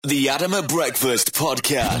The Adam at Breakfast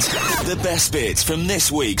Podcast. The best bits from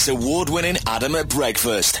this week's award-winning Adam at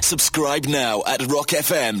Breakfast. Subscribe now at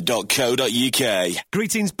rockfm.co.uk.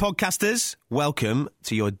 Greetings, podcasters. Welcome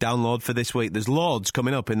to your download for this week. There's loads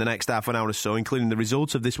coming up in the next half an hour or so, including the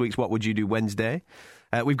results of this week's What Would You Do Wednesday.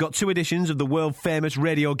 We've got 2 editions of the world-famous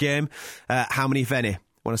radio game, How Many If Any.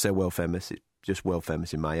 When I say world-famous, it's just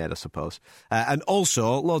world-famous in my head, I suppose. And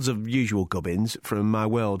also, loads of usual gubbins from my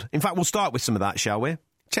world. In fact, we'll start with some of that, shall we?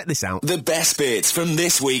 Check this out. The best bits from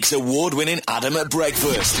this week's award-winning Adam at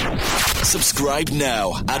Breakfast. Subscribe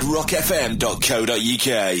now at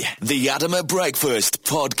rockfm.co.uk. The Adam at Breakfast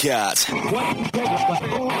Podcast.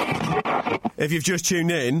 If you've just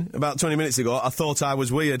tuned in, about 20 minutes ago, I thought I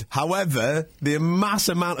was weird. However, the mass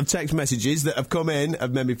amount of text messages that have come in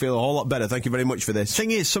have made me feel a whole lot better. Thank you very much for this.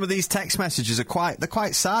 Thing is, some of these text messages are quite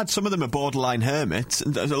sad. Some of them are borderline hermits,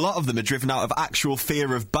 and a lot of them are driven out of actual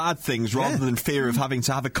fear of bad things rather than fear of having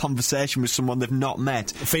to have a conversation with someone they've not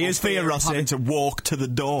met. Fear's fear, Rossi. Having to walk to the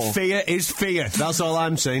door. Fear is fear. That's all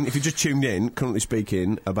I'm saying. If you just tuned in, currently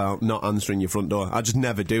speaking about not answering your front door, I just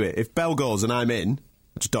never do it. If bell goes and I'm in,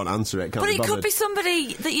 I just don't answer it. But it could be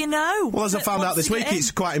somebody that you know. Well, as I found out this week,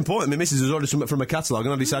 it's quite important. My missus has ordered something from a catalogue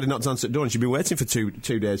and I decided not to answer the door, and she's been waiting for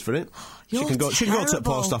two days for it. You're she can go to the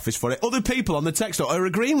post office for it. Other people on the text are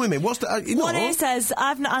agreeing with me. What's the, One here says,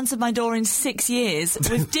 I've not answered my door in 6 years.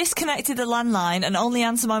 We've disconnected the landline and only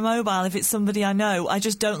answer my mobile if it's somebody I know. I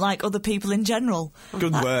just don't like other people in general.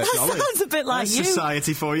 Good work. That sounds a bit like That's you.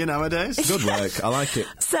 society for you nowadays. Good work. I like it.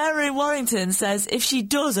 Sarah in Warrington says, if she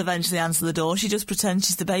does eventually answer the door, she just pretends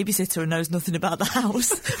she's the babysitter and knows nothing about the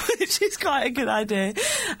house, which is quite a good idea.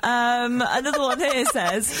 Another one here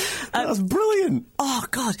says... That's brilliant. Oh,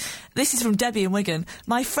 God. This is from Debbie in Wigan.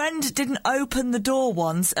 My friend didn't open the door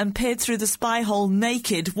once and peered through the spy hole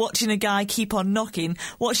naked, watching a guy keep on knocking.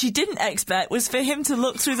 What she didn't expect was for him to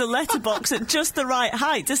look through the letterbox at just the right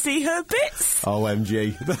height to see her bits.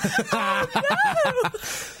 OMG. Oh, no.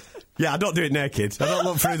 Yeah, I don't do it naked. I don't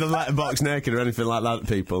look through the letterbox naked or anything like that,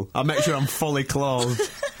 people. I make sure I'm fully clothed.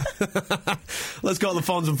 Let's go to the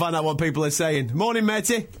phones and find out what people are saying. Morning,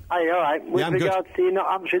 matey. Are you alright? With regards to you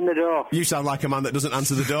not answering the door. You sound like a man that doesn't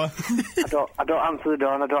answer the door. I don't answer the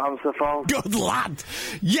door and I don't answer the phone. Good lad.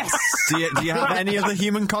 Yes. Do you have any other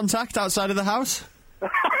human contact outside of the house?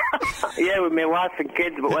 Yeah, with my wife and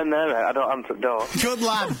kids, but when they're out, I don't answer the door. Good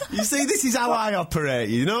lad. You see, this is how I operate.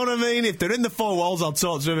 You know what I mean? If they're in the 4 walls, I'll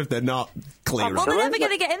talk to them. If they're not, clear Well, up. they're never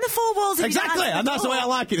going to get in the 4 walls if Exactly, you don't and that's answer the way I door.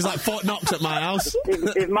 like it. It's like Fort Knox at my house.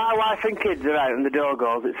 If my wife and kids are out and the door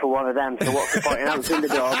goes, it's for one of them, so what's the point in answering the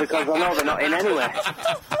door? Because I know they're not in anyway.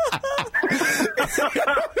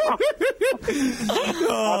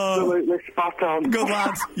 Absolutely spot on. Good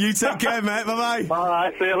lad. You take care, mate. Bye-bye.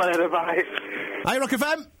 Alright, see you later, bye. Hi, Rock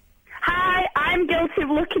FM. Hi, I'm guilty of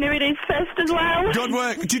looking who it is first as well. Good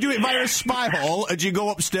work. Do you do it via a spy hole, or do you go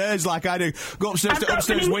upstairs like I do? Go upstairs I've to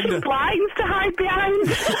upstairs got window. blinds to hide behind.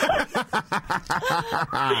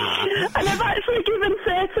 And I've actually given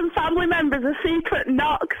certain family members a secret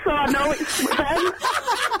knock, so I know it's them.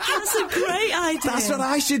 That's a great idea. That's what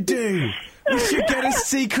I should do. You should get a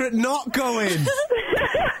secret knock going.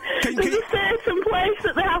 There's a certain place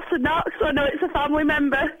that they have to knock, so I know it's a family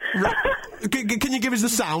member. Can you give us the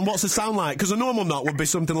sound? What's the sound like? Because a normal knock would be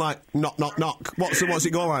something like knock, knock, knock. What's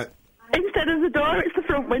it go like? Instead of the door, it's the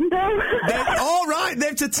front window. Oh, right, they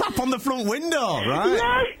have to tap on the front window,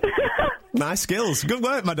 right? Yeah. Nice skills. Good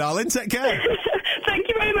work, my darling. Take care. Thank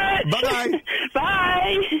you very much. Bye-bye.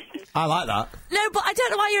 Bye. I like that. No, but I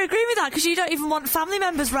don't know why you're agreeing with that, because you don't even want family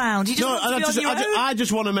members round. You just want to be on your own. I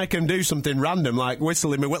just want to make them do something random, like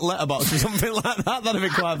whistling me with letterbox or something like that. That'd be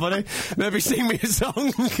quite funny. Maybe sing me a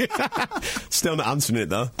song. Still not answering it,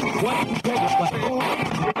 though. Are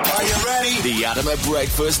you ready? The Adam at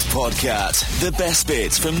Breakfast Podcast. The best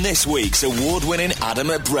bits from this week's award-winning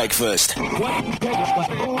Adam at Breakfast.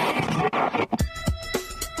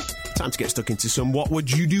 Time to get stuck into some What Would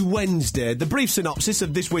You Do Wednesday. The brief synopsis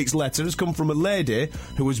of this week's letter has come from a lady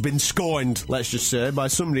who has been scorned, let's just say, by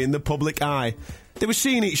somebody in the public eye. They were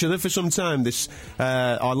seeing each other for some time,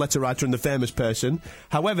 our letter writer and the famous person.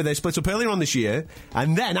 However, they split up earlier on this year,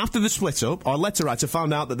 and then after the split up, our letter writer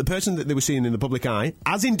found out that the person that they were seeing in the public eye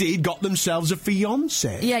has indeed got themselves a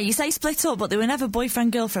fiancé. Yeah, you say split up, but they were never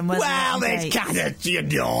boyfriend-girlfriend, were they? Well, there's kind of, you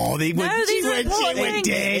know, they were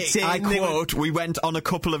dating. I quote, we went on a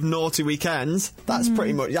couple of naughty weekends. That's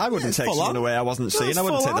pretty much... I wouldn't take someone away I wasn't seeing. I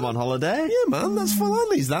wouldn't take them on holiday. Yeah, man, that's full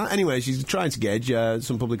on, is that? Anyway, she's trying to gauge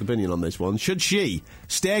some public opinion on this one. Should she B,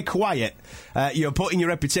 stay quiet. You're putting your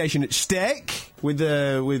reputation at stake with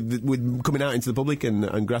coming out into the public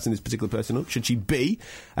and grassing this particular person up. Should she B,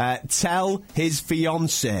 tell his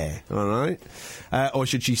fiancée, all right? Or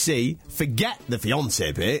should she C, forget the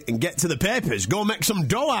fiancé bit and get to the papers, go make some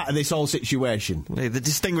dough out of this whole situation? The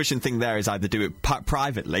distinguishing thing there is either do it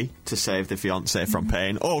privately to save the fiancé from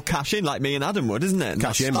paying, or cash in like me and Adam would, isn't it? And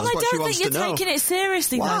Cash in. Well, that's I what she don't wants think to you're know. taking it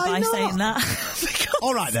seriously though Why by not? saying that.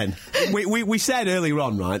 All right, then. We said earlier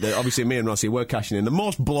on, right, that obviously me and Rossi were cashing in. The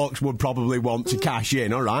most blokes would probably want to cash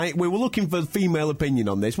in, all right? We were looking for female opinion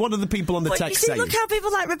on this. What are the people on the But you text see, saying? look how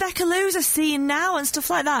people like Rebecca Lewis are seeing now and stuff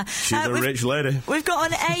like that. She's a we've- rich lady. We've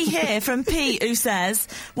got an A here from Pete who says,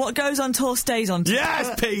 what goes on tour stays on tour.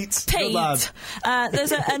 Yes, Pete! Good lad. Pete.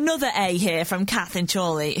 There's another A here from Kath in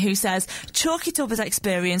Chorley who says, chalk it up as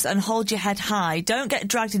experience and hold your head high. Don't get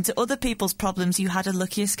dragged into other people's problems. You had a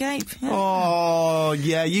lucky escape. Yeah. Oh,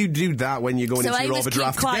 yeah, you do that when you're going So into A your was keep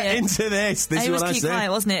overdraft. quiet. Get into this. This A is was what I keep say.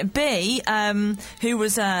 quiet, wasn't it? B, who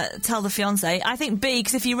was tell the fiancé. I think B,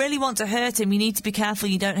 because if you really want to hurt him, you need to be careful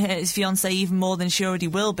you don't hurt his fiancé even more than she already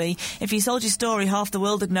will be. If you sold your story, half the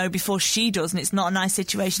world would know before she does, and it's not a nice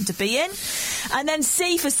situation to be in. And then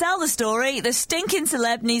C, for sell the story, the stinking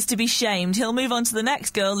celeb needs to be shamed. He'll move on to the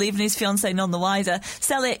next girl, leaving his fiancé none the wiser.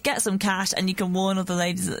 Sell it, get some cash, and you can warn other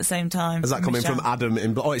ladies at the same time. Is that coming from Adam?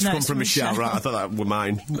 Oh, it's No, come it's from from Michelle, Michelle. right? I thought that were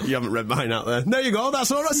mine. You haven't read mine out there. There you go.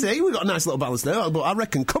 That's all I see. We've got a nice little balance there. But I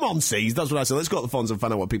reckon, come on, C's. That's what I say. Let's go to the phones and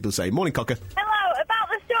find out what people say. Morning, Cocker. Hello, about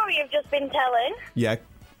the story you've just been telling, Yeah.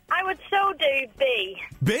 I would so do B.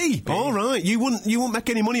 B. All right. You wouldn't make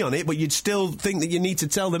any money on it, but you'd still think that you need to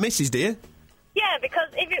tell the missus, do you? Yeah, because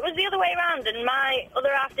if it was the other way around and my other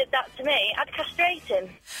half did that to me, I'd castrate him.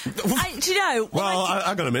 Do you know? Well, I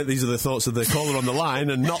got to admit, these are the thoughts of the caller on the line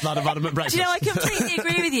and not that of Adam at breakfast. Do you know, I completely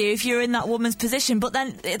agree with you if you're in that woman's position, but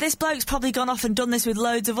then this bloke's probably gone off and done this with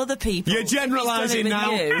loads of other people. You're generalising He's done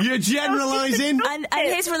now. it with you. You're generalising. And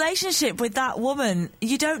his relationship with that woman,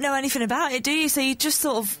 you don't know anything about it, do you? So you just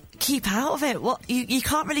sort of keep out of it. You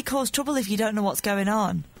can't really cause trouble if you don't know what's going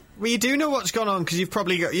on. Well, you do know what's gone on because you've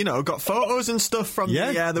probably got photos and stuff from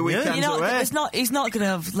the weekends away. He's not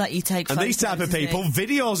going to let you take And photos. these type of is he? people,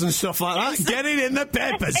 videos and stuff like that, get it in the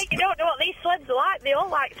papers. Hey, you don't know what these celebs are like. They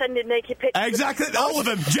all like sending naked pictures. Exactly, all of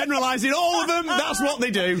them. Generalising all of them. That's what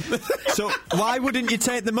they do. So why wouldn't you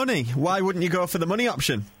take the money? Why wouldn't you go for the money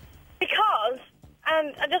option? Because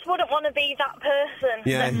I just wouldn't want to be that person.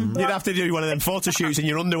 Yeah, that- you'd have to do one of them photo shoots in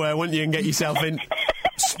your underwear, wouldn't you, and get yourself in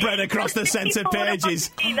spread across the centre People wouldn't want pages.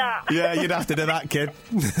 to see that. Yeah, you'd have to do that, kid.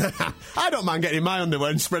 I don't mind getting in my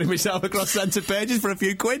underwear and spreading myself across centre pages for a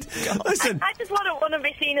few quid. Listen, I just wouldn't want to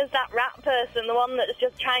be seen as that rat person, the one that's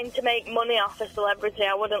just trying to make money off a celebrity.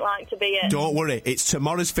 I wouldn't like to be it. don't worry, it's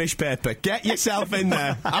tomorrow's fish paper. Get yourself in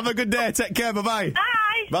there. Have a good day. Take care. Bye-bye.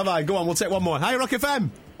 Bye. Bye-bye. Go on, we'll take one more. Hi, Rock FM.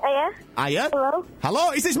 Hiya. Hiya. Hello?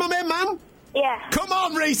 Hello, is this my main man? Yeah. Come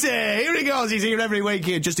on, Reese! Here he goes. He's here every week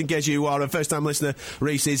here. Just in case you are a first-time listener,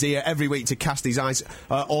 Reese is here every week to cast his eyes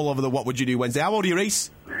all over the What Would You Do Wednesday. How old are you, Reese?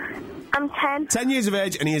 I'm 10. 10 years of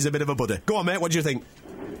age, and he is a bit of a buddy. Go on, mate. What do you think?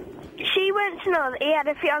 She wants to know that he had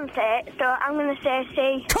a fiancée, so I'm going to say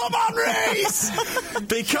C. Come on, Reese!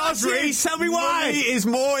 Because, Reese, tell me why! Money is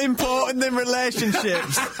more important than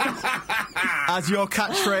relationships, as your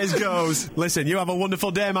catchphrase goes. Listen, you have a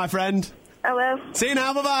wonderful day, my friend. I will. See you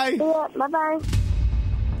now. Bye-bye. Yeah, bye-bye.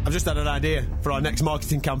 I've just had an idea for our next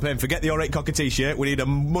marketing campaign. Forget the Alright Cocker t-shirt. We need a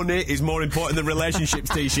money is more important than relationships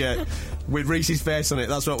t-shirt with Reese's face on it.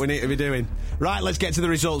 That's what we need to be doing. Right, let's get to the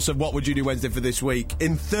results of What Would You Do Wednesday for this week.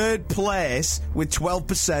 In third place, with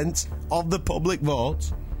 12% of the public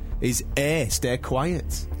vote, is A, stay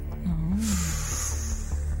quiet.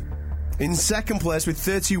 In second place, with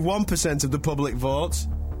 31% of the public vote,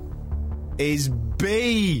 is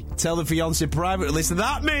B, tell the fiancé privately. So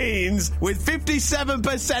that means, with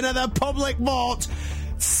 57% of the public vote,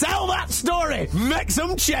 sell that story. Make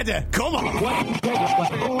some cheddar. Come on.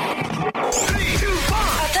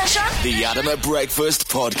 The Adam at Breakfast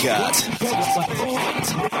Podcast.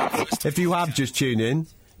 If you have just tuned in,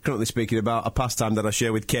 currently speaking about a pastime that I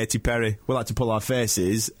share with Katy Perry. We like to pull our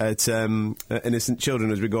faces at innocent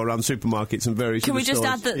children as we go around supermarkets and various Can other we just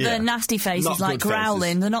stores. add that Yeah. the nasty faces, Not like good growling,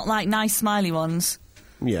 faces. they're not like nice smiley ones?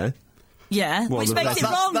 Yeah. Yeah, Well, which the- makes it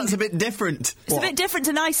wrong. That's a bit different. It's a bit different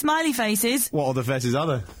to nice smiley faces. What other faces are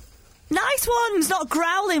there? Nice ones, not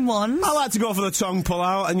growling ones. I like to go for the tongue pull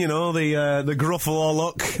out and, you know, the gruffalo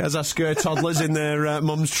look as I scare toddlers in their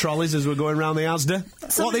mum's trolleys as we're going round the Asda.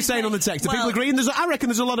 What are they saying on the text? Are Well- people agreeing? I reckon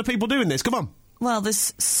there's a lot of people doing this. Come on. Well,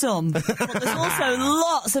 there's some. But there's also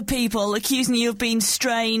lots of people accusing you of being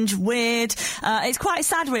strange, weird. It's quite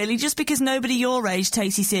sad, really, just because nobody your age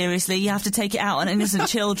takes you seriously. You have to take it out on innocent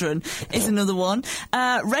children, is another one.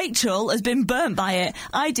 Rachel has been burnt by it.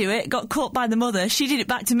 I do it, got caught by the mother. She did it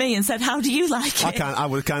back to me and said, how do you like it? I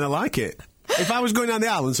would kind of like it. If I was going down the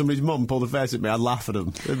aisle and somebody's mum pulled a face at me, I'd laugh at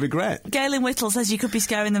them. It'd be great. Galen Whittle says you could be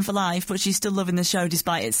scaring them for life, but she's still loving the show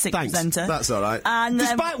despite its sick Thanks. presenter. That's all right. And,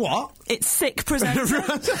 despite what? Its sick presenter.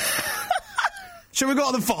 Shall we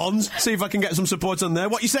go to the phones, see if I can get some support on there?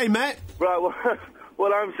 What you saying, mate? Right, well,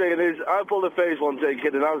 what I'm saying is, I pulled a face one day,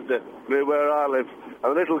 kid in Asda, near where I live,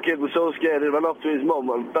 and the little kid was so scared he ran off to his mum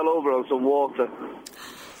and fell over on some water.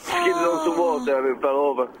 Skidded on some water and it fell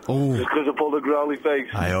over. Oh. Just because I pulled a growly face.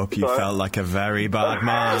 I hope you felt like a very bad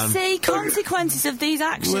man. See, consequences of these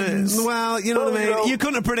actions. Well, you know what I mean? You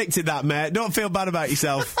couldn't have predicted that, mate. Don't feel bad about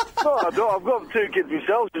yourself. No, I don't. I've got 2 kids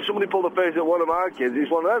myself. If somebody pulled a face at one of my kids, it's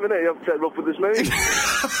one of them, innit? You have to take rough with the smooth.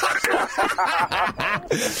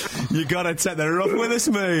 You got to take the rough with the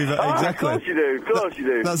smooth. Exactly. Of course you do. Of course you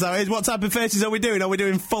do. That's how it is. What type of faces are we doing? Are we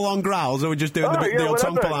doing full-on growls, or are we just doing the old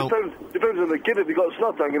tongue pull out? Depends on the kid. If you got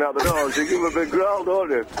snot hanging out the nose, you give him a big growl,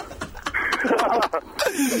 don't you?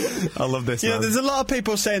 I love this, Yeah, man. there's a lot of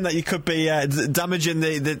people saying that you could be damaging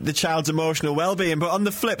the child's emotional well-being, but on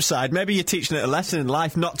the flip side, maybe you're teaching it a lesson in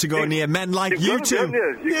life not to go near men like you two. You've got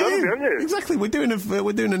to be, haven't you? Exactly. We're doing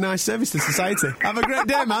a nice service to society. Have a great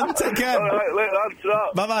day, man. Take care. All right, later, that's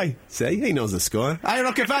right. Bye-bye. See, he knows the score. Hi,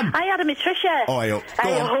 Rock FM. Hi, Adam, it's Tricia. Oh, hi, up. Go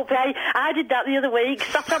on. I did that the other week.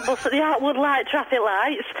 Sat on bus at the Outwood traffic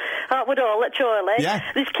lights, Outwood Hall at Chorley. Yeah.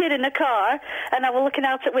 This kid in the car, and I was looking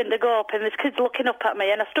out at window go up, and this kid's looking up at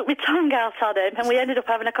me, and I stuck my tongue out at him, and we ended up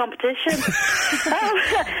having a competition.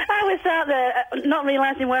 I was out there, not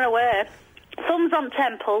realising where I were. Thumbs on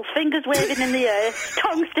temples, fingers waving in the air,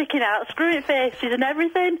 tongue sticking out, screwing faces and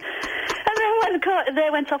everything. And then when they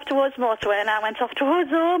went off towards motorway and I went off towards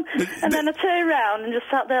home, and then I turned round and just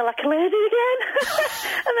sat there like a lady again.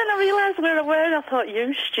 And then I realised where I were and I thought,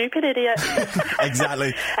 you stupid idiot.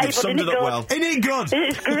 Exactly. You've summed it up well. Isn't it good?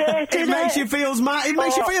 It's great, It makes you feel smart. It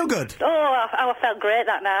makes you feel good. Oh, I felt great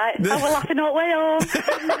that night. I was laughing all the way home.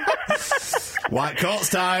 White coats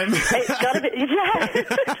time. It's got to be, yeah.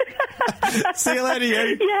 See you later,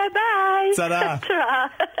 you. Yeah, bye. Ta-da. Ta-ra.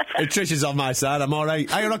 Trisha's on my side. I'm all right.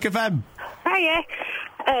 Hi, Rock FM. Hiya.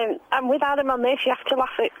 I'm with Adam on this. You have to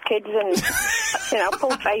laugh at kids and,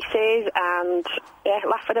 pull faces and,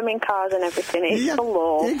 laugh at them in cars and everything. It's the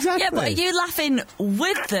law. Exactly. Yeah, but are you laughing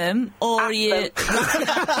with them, or are you...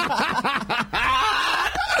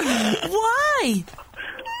 Why?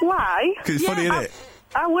 Why? Because it's funny, isn't it?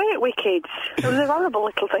 I work with kids. They're horrible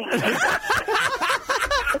little things.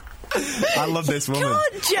 I love this woman.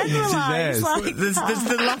 Can't generalise like There's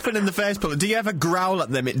the laughing in the face, but do you ever growl at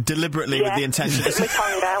them deliberately with the intention Stick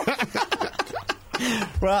my tongue out.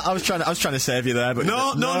 Well, I was trying to save you there, but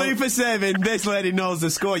No need for saving. This lady knows the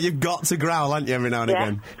score. You've got to growl, haven't you, every now and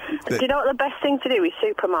again? Do you know what the best thing to do is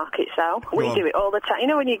supermarkets now? We do it all the time. You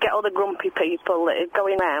know when you get all the grumpy people that are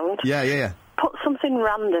going round? Yeah. Put something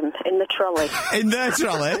random in the trolley. In their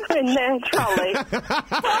trolley? In their trolley.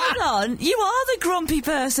 Hold on, you are the grumpy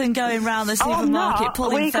person going round the supermarket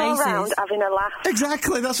pulling we faces. go round having a laugh.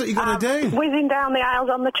 Exactly, that's what you've got to do. Whizzing down the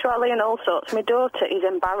aisles on the trolley and all sorts. My daughter is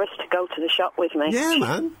embarrassed to go to the shop with me. Yeah,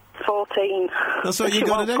 man. 14. That's what you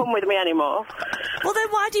got to do. She won't come with me anymore. Well, then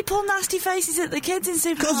why do you pull nasty faces at the kids in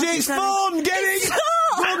supermarkets? Because it's fun! Get it!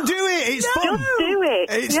 Go on, do it! It's fun! Just do it.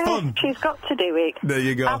 It's fun. She's got to do it. There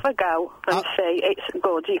you go. Have a go and see. It's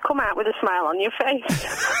good. You come out with a smile on your face.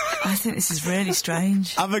 I think this is really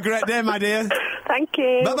strange. Have a great day, my dear. Thank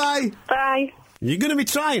you. Bye-bye. Bye. You're going to be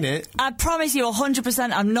trying it? I promise you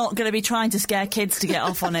 100% I'm not going to be trying to scare kids to get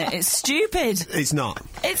off on it. It's stupid. It's not.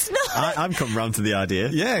 It's not. I'm come round to the idea.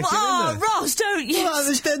 Yeah, get in there. Ross, don't you... Well,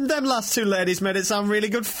 them last two ladies made it sound really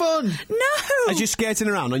good fun. No! As you're skating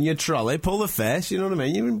around on your trolley, pull the face, you know what I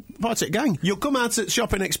mean? You're part of the gang. You'll come out at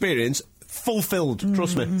shopping experience fulfilled,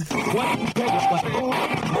 trust me. Attention!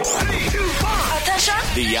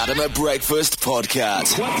 The Adam at Breakfast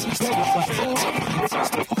Podcast.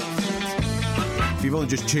 If you've only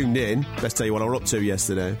just tuned in, let's tell you what I was up to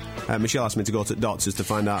yesterday. Michelle asked me to go to the doctors to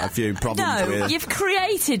find out a few problems No, with... you've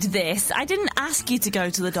created this. I didn't ask you to go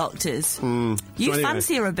to the doctors. You So anyway,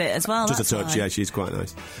 fancy her a bit as well. Just that's a touch, why. yeah, she's quite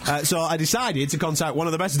nice. So I decided to contact one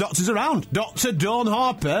of the best doctors around, Dr. Dawn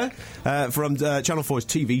Harper, from Channel 4's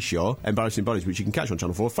TV show, Embarrassing Bodies, which you can catch on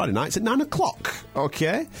Channel 4 Friday nights at 9 o'clock.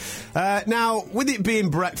 Okay? Now, with it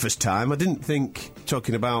being breakfast time, I didn't think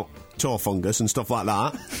talking about toe fungus and stuff like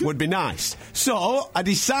that would be nice. So I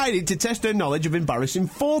decided to test her knowledge of embarrassing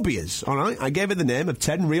phobias, all right? I gave her the name of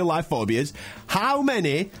 10 real-life phobias. How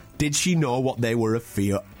many did she know what they were a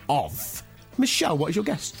fear of? Michelle, what is your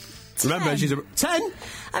guess? 10. Remember, she's a... 10?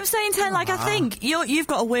 I'm saying 10, like, I think you've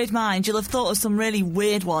got a weird mind. You'll have thought of some really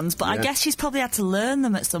weird ones, but I guess she's probably had to learn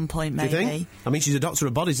them at some point, maybe. Do you think? I mean, she's a doctor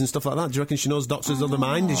of bodies and stuff like that. Do you reckon she knows doctors of the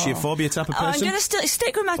mind? Is she a phobia type of person? I'm going to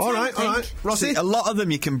stick with my 10, all right. Rossi? A lot of them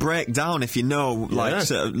you can break down if you know, like,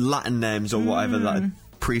 sort of Latin names or whatever that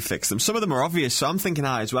prefix them. Some of them are obvious, so I'm thinking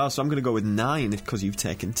high as well, so I'm going to go with 9 because you've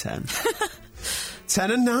taken 10.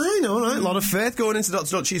 10 and 9, all right. A lot of faith going into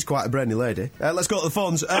Dr. Dot. She's quite a brainy lady. Let's go to the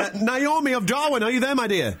phones. Naomi of Darwin, are you there, my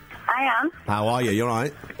dear? I am. How are you? You all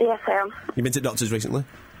right? Yes, I am. You been to doctors recently?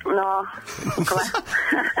 No.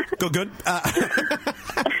 Good.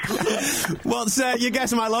 What's your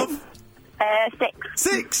guess, my love? 6.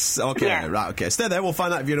 6? Okay, yeah. Right, okay. Stay there, we'll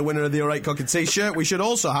find out if you're a winner of the Alright Cocker t-shirt. We should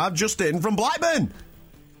also have Justin from Blackburn.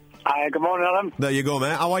 Hi, good morning, Adam. There you go,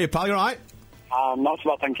 mate. How are you, pal? You all right? Not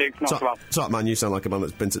so bad, thank you. Not so bad. Sorry, man, you sound like a man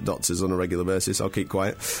that's been to doctors on a regular basis. I'll keep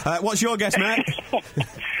quiet. What's your guess, mate?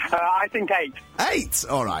 I think 8. 8?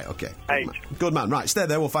 All right, okay. 8. Good man. Right, stay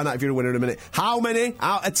there. We'll find out if you're a winner in a minute. How many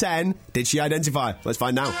out of 10 did she identify? Let's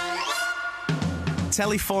find out.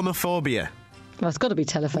 Telephonophobia. Well, it's got to be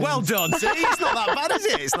telephone. Well done. See, it's not that bad, is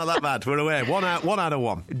it? It's not that bad. We're away. One out of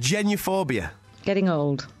 1. Geniophobia. Getting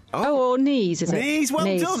old. Oh, or knees, is it? Knees, well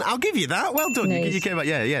done. I'll give you that. Well done. Knees. You came back.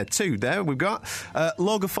 Yeah, 2 there. We've got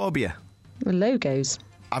logophobia. Well, logos.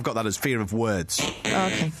 I've got that as fear of words. Oh,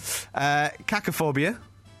 okay. Cacophobia.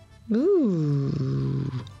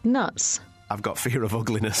 Ooh. Nuts. I've got fear of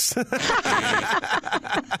ugliness.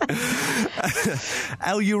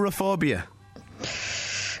 Elurophobia.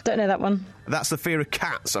 Don't know that one. That's the fear of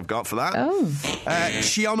cats I've got for that. Oh.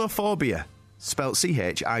 Chionophobia. Spelt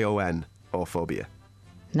C-H-I-O-N. Or phobia.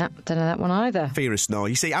 No, don't know that one either. Fear of snow.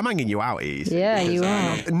 You see, I'm hanging you out here. Yeah, you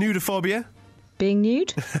are. Nudophobia. Being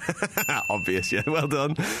nude? Obvious, yeah. Well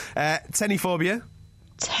done. Tenniphobia.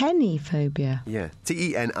 Tenniphobia. Yeah.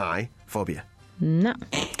 T-E-N-I. Phobia. No.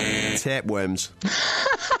 Tapeworms.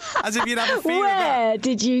 As if you'd have a fear of Where that.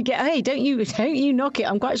 did you get... Hey, don't you knock it.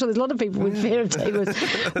 I'm quite sure there's a lot of people with fear of tapeworms.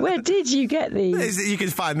 Where did you get these? You can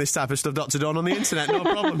find this type of stuff, Dr. Dawn, on the internet, no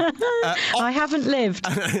problem. I haven't lived.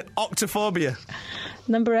 Octophobia.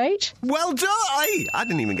 Number 8? Well done! I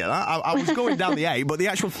didn't even get that. I was going down the 8, but the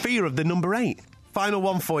actual fear of the number 8. Final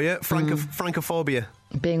one for you, francophobia.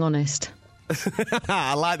 Being honest.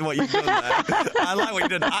 I like what you've done there. I like what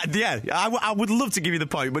you've done. I would love to give you the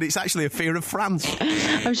point, but it's actually a fear of France.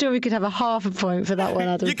 I'm sure we could have a half a point for that one,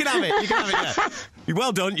 Adam. You can have it, yeah.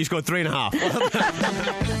 Well done, you scored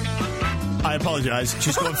 3.5. I apologise.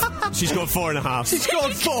 She scored 4.5. She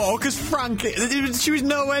scored 4 because Frank, she was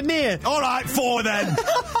nowhere near. All right, 4 then.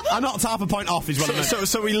 I knocked half a point off is what I meant.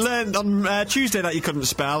 So we learned on Tuesday that you couldn't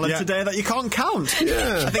spell and today that you can't count.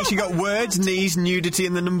 Yeah. I think she got words, knees, nudity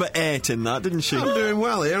and the number 8 in that, didn't she? I'm doing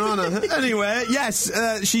well here, aren't I? Anyway, yes,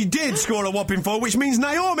 she did score a whopping 4, which means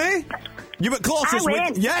Naomi... You were closest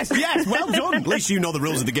with... Yes, well done. At least you know the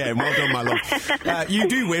rules of the game. Well done, my love. You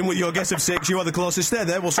do win with your guess of 6. You are the closest. Stay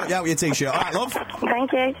there. We'll sort you out with your T-shirt. All right, love?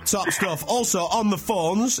 Thank you. Top stuff. Also, on the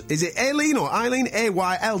phones, is it Aileen or Eileen?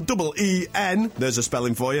 A-Y-L-E-E-N. There's a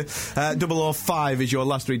spelling for you. 005 is your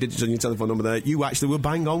last 3 digits on your telephone number there. You actually were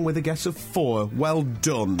bang on with a guess of 4. Well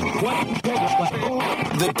done.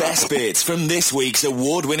 The best bits from this week's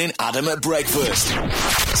award-winning Adam at Breakfast.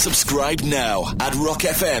 Subscribe now at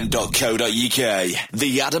rockfm.co.uk.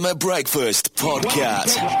 The Adam at Breakfast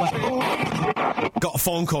podcast. Got a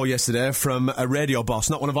phone call yesterday from a radio boss,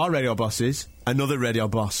 not one of our radio bosses, another radio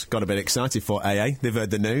boss. Got a bit excited for AA. They've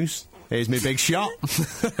heard the news. Here's me big shot.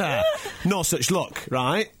 No such luck,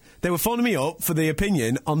 right? They were phoning me up for the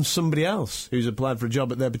opinion on somebody else who's applied for a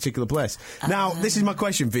job at their particular place. Now, this is my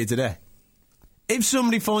question for you today. If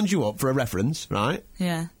somebody phones you up for a reference, right?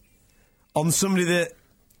 Yeah. On somebody that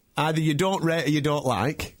either you don't rate or you don't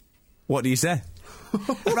like, what do you say?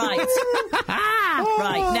 Right.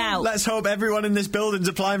 Right, now... Let's hope everyone in this building's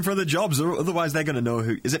applying for other jobs, or otherwise they're going to know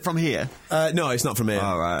who... Is it from here? No, it's not from here.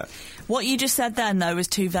 All right. What you just said then, though, was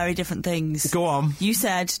 2 very different things. Go on. You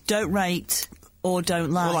said, don't rate or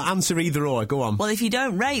don't like. Well, answer either or. Go on. Well, if you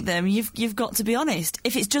don't rate them, you've got to be honest.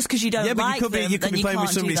 If it's just because you don't like them, you could be playing with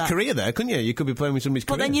somebody's career there, couldn't you? You could be playing with somebody's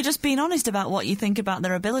career. But then you're just being honest about what you think about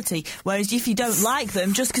their ability. Whereas if you don't like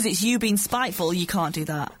them, just because it's you being spiteful, you can't do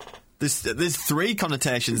that. There's 3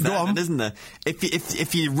 connotations there, isn't there?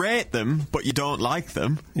 If you rate them but you don't like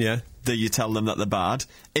them, yeah, do you tell them that they're bad?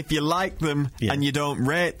 If you like them and you don't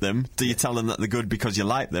rate them, do you tell them that they're good because you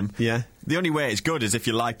like them? Yeah. The only way it's good is if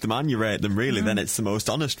you like them and you rate them, really, then it's the most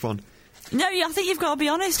honest one. No, I think you've got to be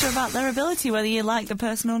honest about their ability, whether you like the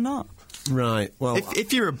person or not. Right. Well,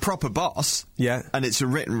 if you're a proper boss, yeah, and it's a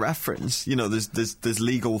written reference, you know, there's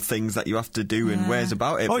legal things that you have to do and ways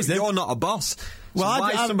about it. Oh, but you're not a boss. So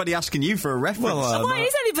why is somebody asking you for a reference? Why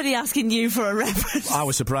is anybody asking you for a reference? I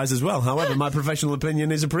was surprised as well. However, my professional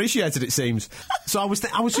opinion is appreciated, it seems. So I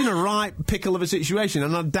was in a right pickle of a situation,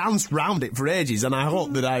 and I danced round it for ages, and I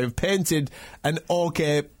hope that I have painted an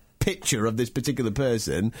okay picture of this particular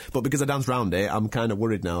person, but because I danced round it, I'm kind of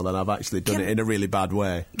worried now that I've actually done it in a really bad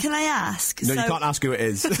way. Can I ask? No, you can't ask who it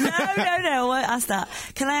is. No, I won't ask that.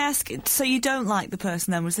 Can I ask, so you don't like the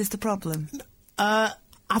person then? Was this the problem? I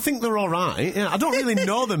think they're all right. Yeah, I don't really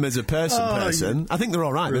know them as a person. I think they're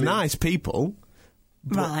all right. Brilliant. They're nice people.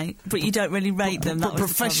 Right, but you don't really rate them. But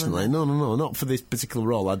professionally, no, not for this particular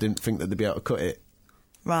role. I didn't think that they'd be able to cut it.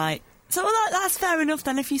 Right. So that's fair enough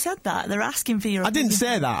then if you said that. They're asking for your opinion. I didn't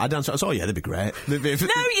say that. I said, oh yeah, they'd be great. No,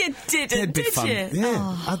 you didn't, did you? Yeah,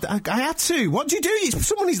 oh. I had to. What do you do? It's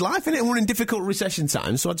someone's life, innit? And we're in difficult recession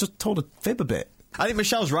times, so I just told a fib a bit. I think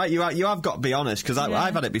Michelle's right. You have got to be honest, because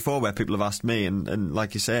I've had it before where people have asked me, and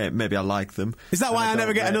like you say, maybe I like them. Is that why I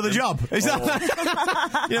never get another job? Is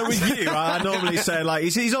that? You know, with you, I normally say, like,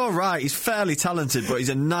 he's all right, he's fairly talented, but he's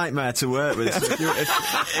a nightmare to work with. So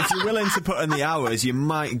if you're willing to put in the hours, you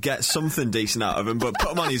might get something decent out of him, but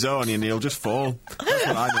put him on his own and he'll just fall. That's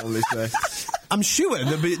what I normally say. I'm sure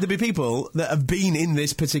there'll be people that have been in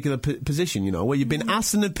this particular position, you know, where you've been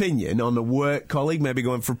asked an opinion on a work colleague, maybe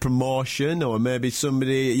going for a promotion, or maybe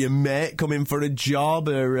somebody, your mate, coming for a job,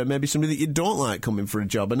 or maybe somebody that you don't like coming for a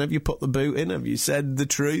job. And have you put the boot in? Have you said the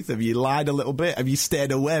truth? Have you lied a little bit? Have you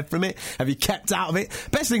stayed away from it? Have you kept out of it?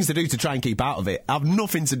 Best things to do to try and keep out of it have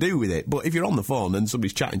nothing to do with it. But if you're on the phone and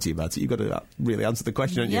somebody's chatting to you about it, you've got to really answer the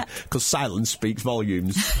question, haven't you? Because silence speaks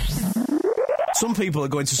volumes. Some people are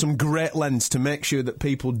going to some great lengths to make sure that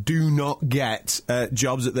people do not get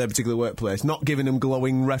jobs at their particular workplace, not giving them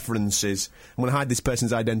glowing references. I'm going to hide this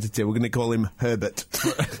person's identity. We're going to call him Herbert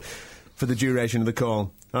for the duration of the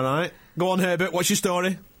call. All right? Go on, Herbert. What's your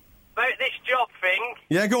story? About this job thing.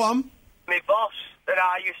 Yeah, go on. My boss and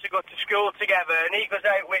I used to go to school together, and he goes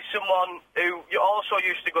out with someone who also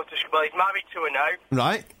used to go to school. He's married to her now.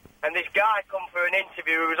 Right. And this guy come for an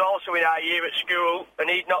interview who was also in our year at school, and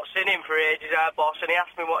he'd not seen him for ages, our boss, and he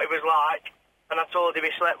asked me what he was like, and I told him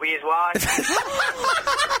he slept with his wife.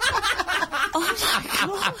 Oh, my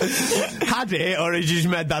God. Had he, or had you just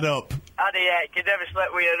made that up? Had he, yeah, he never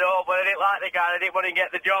slept with her at all, but I didn't like the guy, I didn't want to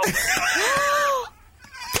get the job.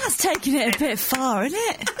 That's taking it a bit far, isn't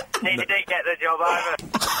it? He didn't get the job either.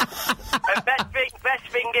 And best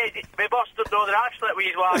thing is, my boss doesn't know that I've slept with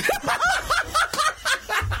his wife.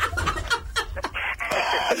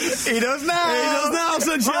 He does now. He does now,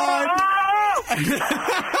 sunshine. Are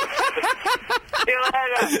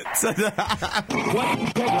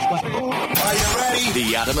you ready?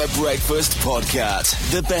 The Adam at Breakfast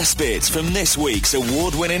podcast. The best bits from this week's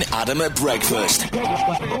award-winning Adam at Breakfast.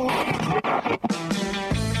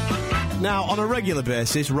 Now, on a regular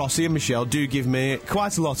basis, Rossi and Michelle do give me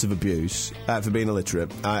quite a lot of abuse for being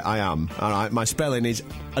illiterate. I am, all right? My spelling is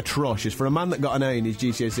atrocious. For a man that got an A in his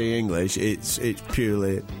GCSE English, it's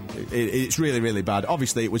purely... It's really, really bad.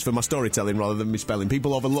 Obviously, it was for my storytelling rather than my spelling.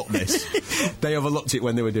 People overlook this. They overlooked it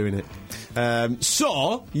when they were doing it.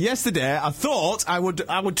 So, yesterday, I thought I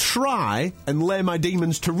would try and lay my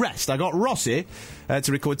demons to rest. I got Rossi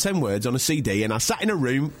to record 10 words on a CD, and I sat in a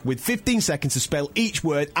room with 15 seconds to spell each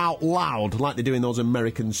word out loud, like they do in those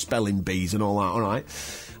American spelling bees and all that, all right?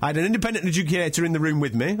 I had an independent educator in the room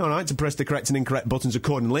with me, all right, to press the correct and incorrect buttons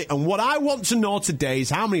accordingly. And what I want to know today is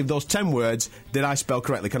how many of those 10 words did I spell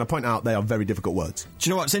correctly? Can I point out they are very difficult words? Do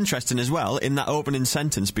you know what's interesting as well? In that opening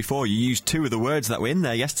sentence before, you used two of the words that were in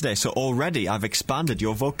there yesterday, so already I've expanded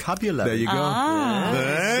your vocabulary. There you go.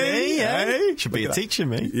 Hey. Should be a teacher,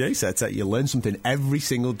 me. Yeah, he said that. You learn something every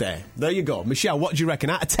single day. There you go. Michelle, what do you reckon?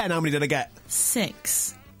 Out of 10, how many did I get?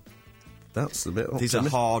 6. That's a bit... These are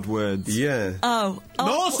hard words. Yeah. Oh.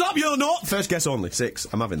 No, stop, you're not! First guess only. 6.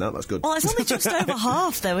 I'm having that, that's good. Well, it's only just over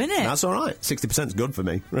half, though, isn't it? That's all right. 60% is good for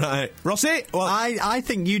me. Right. Rossi? Well, I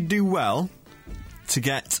think you'd do well to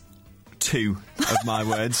get 2 of my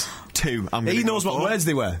words. 2. He knows what words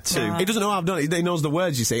they were. 2. Right. He doesn't know how I've done it. He knows the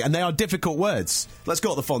words, you see, and they are difficult words. Let's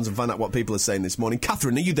go to the phones and find out what people are saying this morning.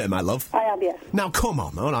 Catherine, are you there, my love? I am, yes. Now, come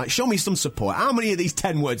on, all right, show me some support. How many of these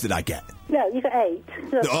 10 words did I get? No, you got 8.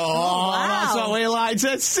 Oh, wow. That's what we like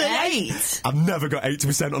to see. 8? I've never got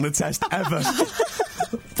 80% on a test, ever.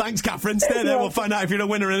 Thanks, Catherine. Stay there. We'll find out if you're a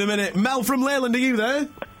winner in a minute. Mel from Leyland, are you there?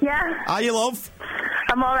 Yeah. Are you, love?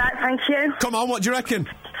 I'm all right, thank you. Come on, what do you reckon?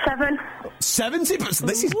 7. 70%?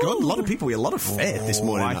 This is good. A lot of people with a lot of faith this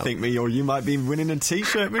morning. I Mel. think you might be winning a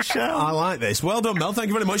T-shirt, Michelle. I like this. Well done, Mel. Thank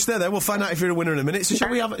you very much. There. We'll find out if you're a winner in a minute. So shall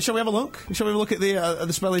we have a look? Shall we have a look at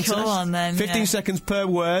the spelling test? Go on then. 15 seconds per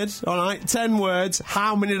word. All right. 10 words.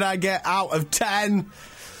 How many did I get out of 10?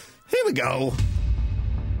 Here we go.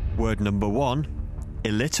 Word number 1,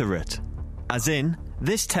 illiterate. As in,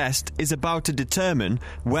 this test is about to determine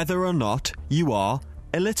whether or not you are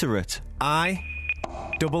illiterate.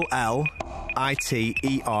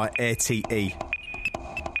 I-double-L-I-T-E-R-A-T-E.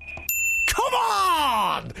 Come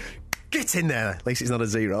on! Get in there. At least it's not a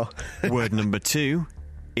 0. Word number 2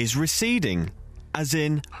 is receding. As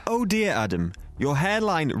in, oh dear, Adam, your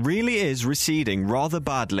hairline really is receding rather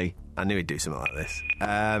badly. I knew he'd do something like this.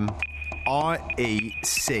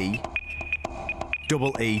 R-E-C-E-E-D-I-N-G.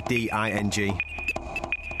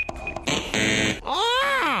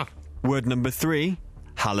 Ah! Word number 3,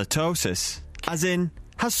 halitosis. As in,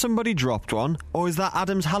 has somebody dropped one, or is that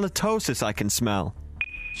Adam's halitosis I can smell?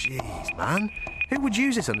 Jeez, man. Who would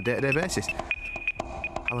use this on a day-to-day basis?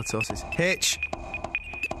 Halitosis.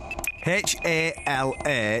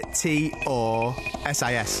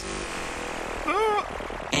 H-A-L-A-T-O-S-I-S.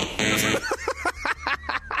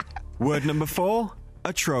 Word number 4,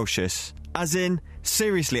 atrocious. As in,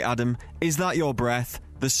 seriously, Adam, is that your breath?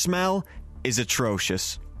 The smell is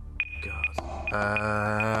atrocious.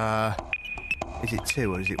 God. Is it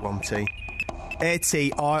 2 or is it 1 T?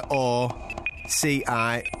 A-T-R-O-C-I-O-U-S.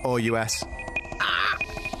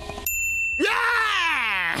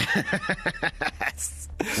 Yes!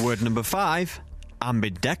 Word number 5,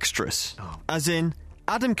 ambidextrous. As in,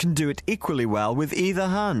 Adam can do it equally well with either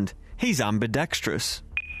hand. He's ambidextrous.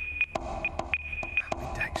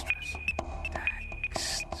 Ambidextrous.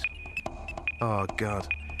 Oh, God.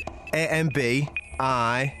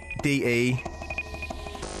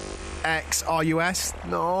 A-M-B-I-D-E-X-R-U-S?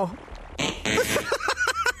 No.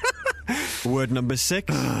 Word number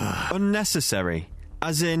 6, unnecessary.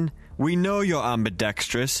 As in, we know you're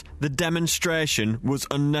ambidextrous. The demonstration was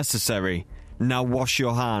unnecessary. Now wash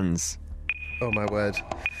your hands. Oh, my word.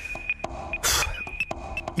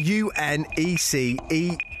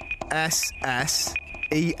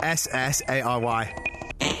 U-N-E-C-E-S-S-E-S-S-A-R-Y.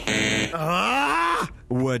 Ah!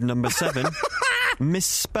 Word number 7,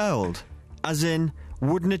 misspelled. As in,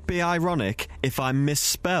 wouldn't it be ironic if I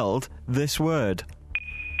misspelled this word?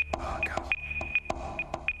 Oh, God.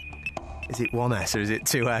 Is it 1 S or is it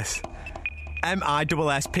 2 S?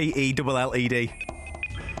 M-I-S-S-P-E-L-L-E-D.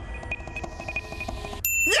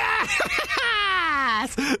 Yes!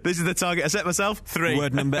 This is the target I set myself. 3.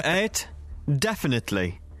 Word number 8,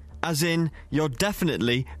 definitely. As in, you're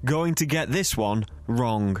definitely going to get this one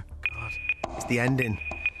wrong. God, it's the ending.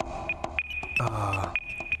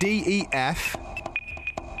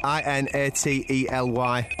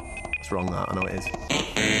 D-E-F-I-N-A-T-E-L-Y. That's wrong, that. I know it is.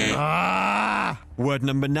 Word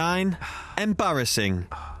number 9, embarrassing.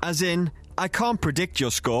 As in, I can't predict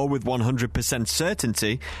your score with 100%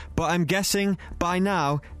 certainty, but I'm guessing by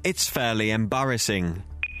now it's fairly embarrassing.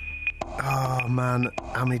 Oh, man.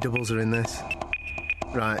 How many doubles are in this?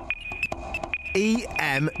 Right.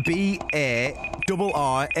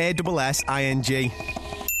 E-M-B-A-R-R-A-S-S-I-N-G.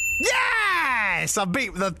 Yes! I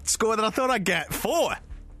beat the score that I thought I'd get. 4.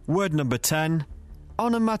 Word number 10,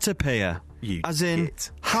 onomatopoeia. As in, git.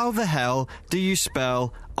 how the hell do you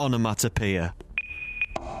spell onomatopoeia?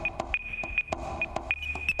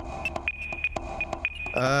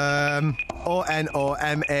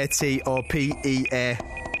 O-N-O-M-A-T-O-P-E-A.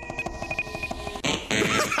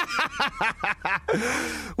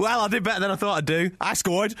 Well, I did better than I thought I'd do. I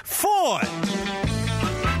scored 4.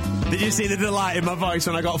 Did you see the delight in my voice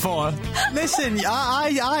when I got 4? Listen,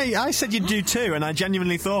 I said you'd do 2, and I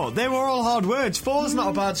genuinely thought they were all hard words. 4's not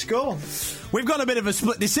a bad score. We've got a bit of a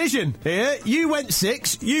split decision here. You went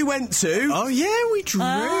 6, you went 2. Oh, yeah, we drew.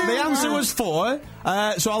 The answer was 4.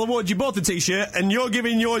 So I'll award you both a T-shirt, and you're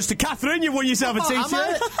giving yours to Catherine. You won yourself a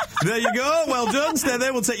T-shirt. There you go. Well done. Stay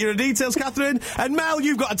there. We'll take your details, Catherine. And Mel,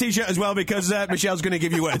 you've got a T-shirt as well because Michelle's going to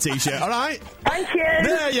give you a T-shirt. All right? Thank you.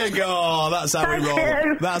 There you go. That's how we roll.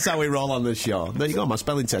 you. That's how we roll on this show. There you go. My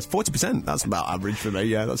spelling test. 40%. That's about average for me.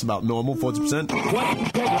 Yeah, that's about normal. 40%.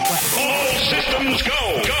 All systems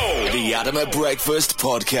go. The Adam at Breakfast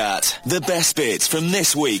podcast. The best bits from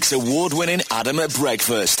this week's award-winning Adam at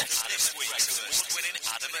Breakfast.